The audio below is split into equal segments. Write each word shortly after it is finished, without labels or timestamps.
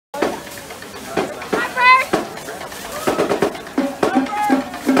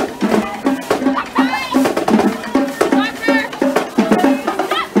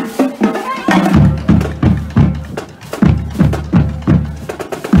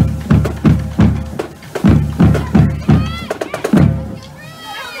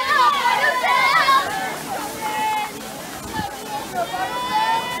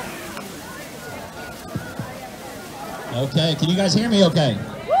guys hear me okay?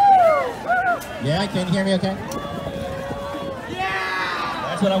 Yeah, can you hear me okay? Yeah!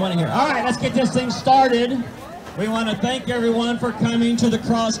 That's what I want to hear. All right, let's get this thing started. We want to thank everyone for coming to the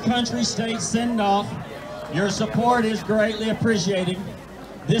cross-country state Sendoff. Your support is greatly appreciated.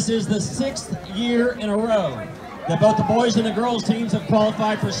 This is the 6th year in a row that both the boys and the girls teams have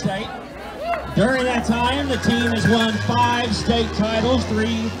qualified for state. During that time, the team has won 5 state titles,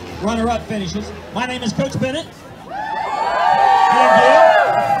 3 runner-up finishes. My name is Coach Bennett. Thank you.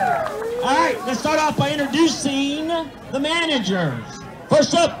 All right, let's start off by introducing the managers.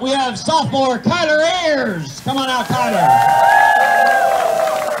 First up, we have sophomore Kyler Ayers. Come on out, Kyler.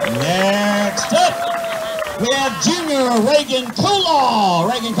 Next up, we have junior Reagan Kolaw.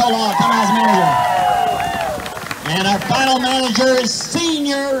 Reagan Kolaw, come out as manager. And our final manager is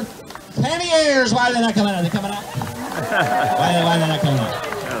senior Tammy Ayers. Why are they not coming out? Are they coming out? Why are they not coming out?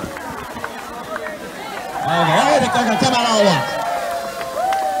 Okay, they're going to come out all at once.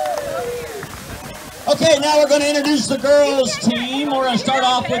 Okay, now we're going to introduce the girls team. We're going to start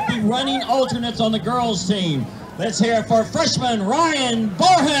off with the running alternates on the girls team. Let's hear it for freshman Ryan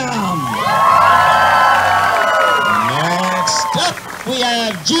Barham. Next up, we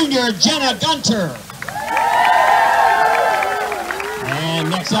have junior Jenna Gunter. And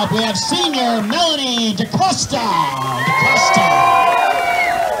next up, we have senior Melanie DaCosta.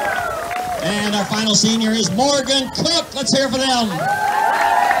 And our final senior is Morgan Cook. Let's hear for them.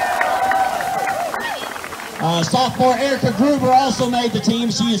 Sophomore Erica Gruber also made the team.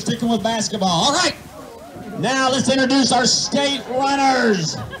 She is sticking with basketball. All right, now let's introduce our state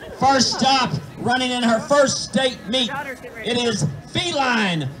runners. First up, running in her first state meet, it is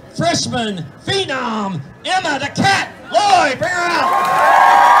feline freshman phenom Emma the Cat Lloyd. Bring her out.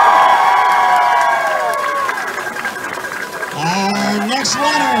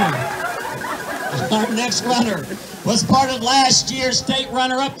 Our next runner was part of last year's state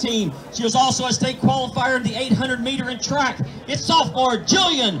runner-up team. She was also a state qualifier in the 800-meter in track. It's sophomore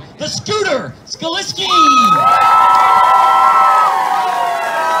Jillian the Scooter Skaliski.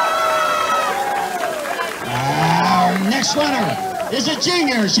 Our next runner is a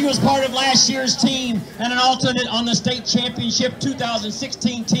junior. She was part of last year's team and an alternate on the state championship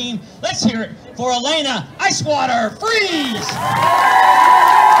 2016 team. Let's hear it for Elena Icewater Freeze.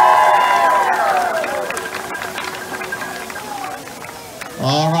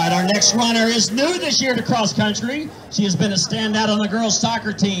 All right, our next runner is new this year to cross country. She has been a standout on the girls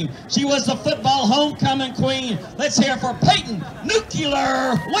soccer team. She was the football homecoming queen. Let's hear for Peyton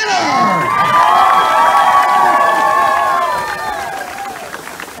Nuclear Winner.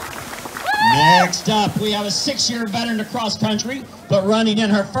 Next up, we have a 6-year veteran to cross country, but running in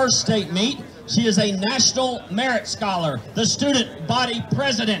her first state meet. She is a National Merit Scholar, the student body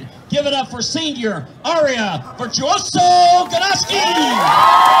president. Give it up for senior Aria Virtuoso Ganoski.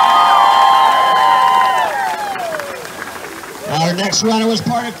 Our next runner was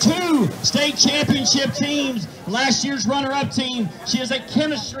part of 2 state championship teams. Last year's runner-up team. She is a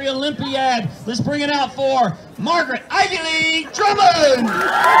chemistry Olympiad. Let's bring it out for Margaret Ivy League Drummond.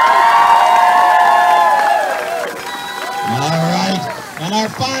 All right. And our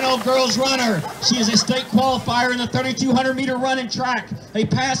final girls runner, she is a state qualifier in the 3,200-meter run and track, a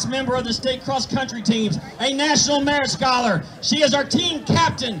past member of the state cross-country teams, a National Merit Scholar. She is our team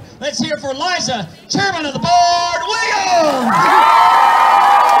captain. Let's hear for Liza, chairman of the board, Williams.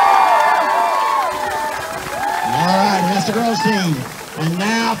 All right, that's the girls team. And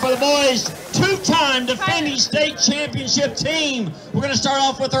now for the boys, 2-time defending state championship team. We're going to start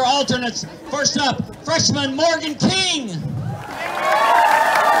off with our alternates. First up, freshman Morgan King.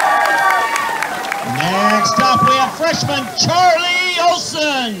 Next up, we have freshman Charlie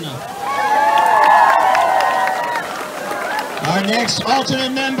Olson. Our next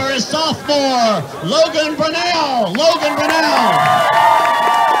alternate member is sophomore Logan Brunel.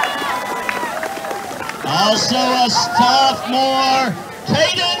 Also a sophomore,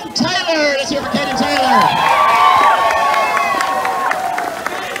 Caden Taylor. Let's hear for Caden Taylor.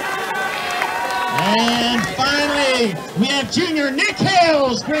 And finally, we have junior Nick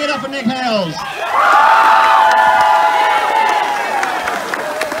Hales. Bring it up for Nick Hales.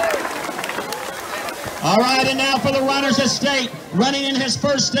 All right, and now for the runners at state. Running in his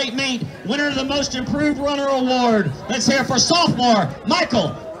first state meet, winner of the Most Improved Runner Award. Let's hear for sophomore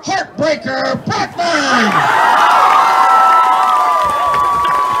Michael Heartbreaker Brockman.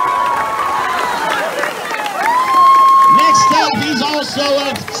 Next up, he's also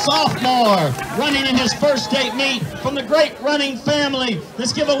a sophomore, running in his first state meet from the great running family.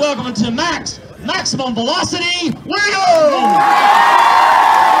 Let's give a welcome to Maximum Velocity Williams.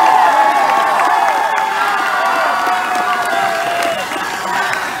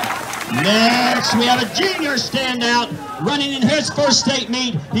 Next, we have a junior standout running in his first state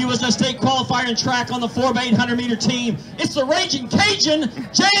meet. He was a state qualifier in track on the 4x800 meter team. It's the Raging Cajun,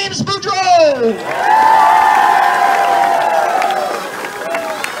 James Boudreau.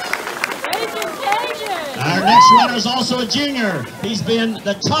 Our next runner is also a junior. He's been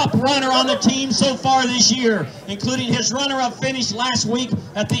the top runner on the team so far this year, including his runner-up finish last week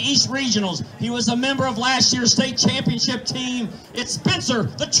at the East Regionals. He was a member of last year's state championship team. It's Spencer,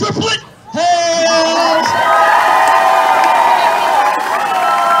 the triplet Hales.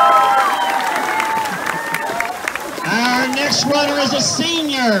 Our next runner is a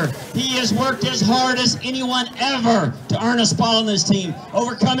senior. He has worked as hard as anyone ever to earn a spot on this team,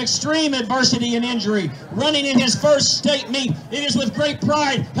 overcome extreme adversity and injury, running in his first state meet. It is with great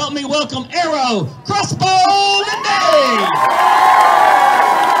pride. Help me welcome Arrow Crossbow Linday.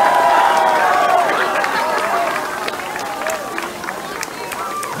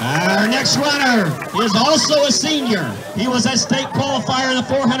 Our next runner is also a senior. He was a state qualifier in the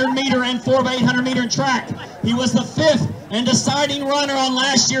 400 meter and 4x800 meter track. He was the 5th and deciding runner on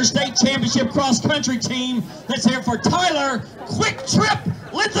last year's state championship cross country team. Let's hear it for Tyler Quick Trip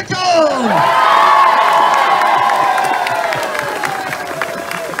Linthicone.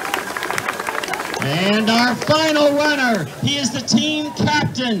 And our final runner, he is the team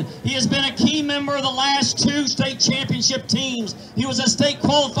captain. He has been a key member of the last 2 state championship teams. He was a state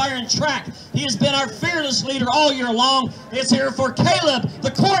qualifier in track. He has been our fearless leader all year long. It's here for Caleb, the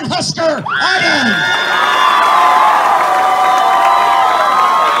Cornhusker Iron.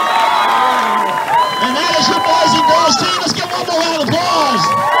 And that is your boys and girls team. Let's give one more round of applause.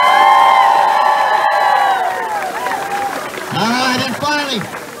 All right, and finally,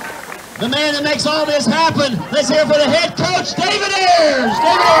 the man that makes all this happen. Let's hear for the head coach, David Ayers.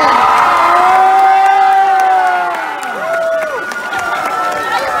 David Ayers.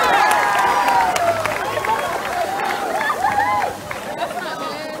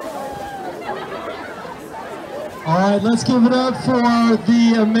 All right, let's give it up for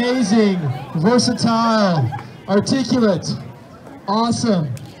the amazing, versatile, articulate,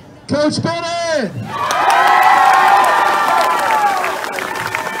 awesome Coach Bennett.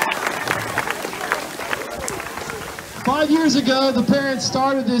 5 years ago, the parents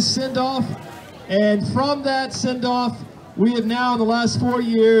started this send-off, and from that send-off, we have now, in the last 4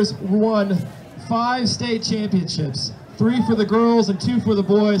 years, won 5 state championships, 3 for the girls and 2 for the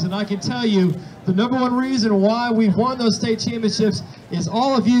boys. And I can tell you, the #1 reason why we've won those state championships is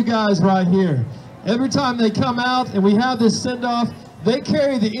all of you guys right here. Every time they come out and we have this send-off, they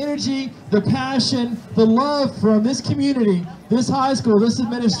carry the energy, the passion, the love from this community, this high school, this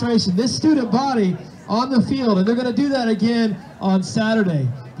administration, this student body on the field, and they're going to do that again on Saturday.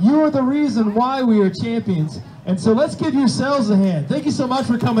 You are the reason why we are champions, and so let's give yourselves a hand. Thank you so much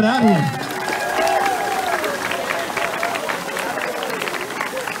for coming out here.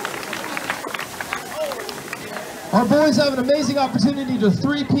 Our boys have an amazing opportunity to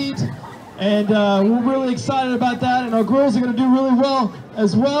three-peat, and we're really excited about that, and our girls are going to do really well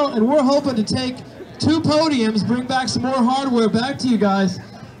as well, and we're hoping to take 2 podiums, bring back some more hardware back to you guys.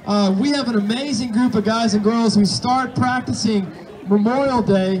 We have an amazing group of guys and girls who start practicing Memorial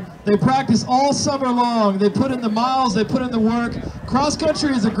Day. They practice all summer long. They put in the miles, they put in the work. Cross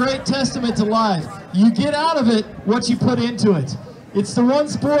country is a great testament to life. You get out of it what you put into it. It's the one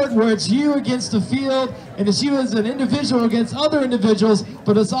sport where it's you against the field, and it's you as an individual against other individuals,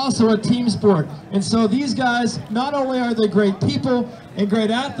 but it's also a team sport. And so these guys, not only are they great people and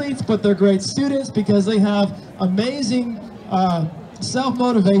great athletes, but they're great students because they have amazing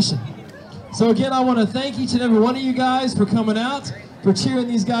self-motivation. So again, I want to thank each and every one of you guys for coming out, for cheering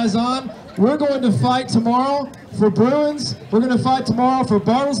these guys on. We're going to fight tomorrow for Bruins. We're going to fight tomorrow for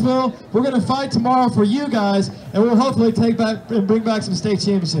Bartlesville. We're going to fight tomorrow for you guys, and we'll hopefully take back and bring back some state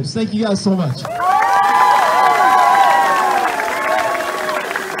championships. Thank you guys so much.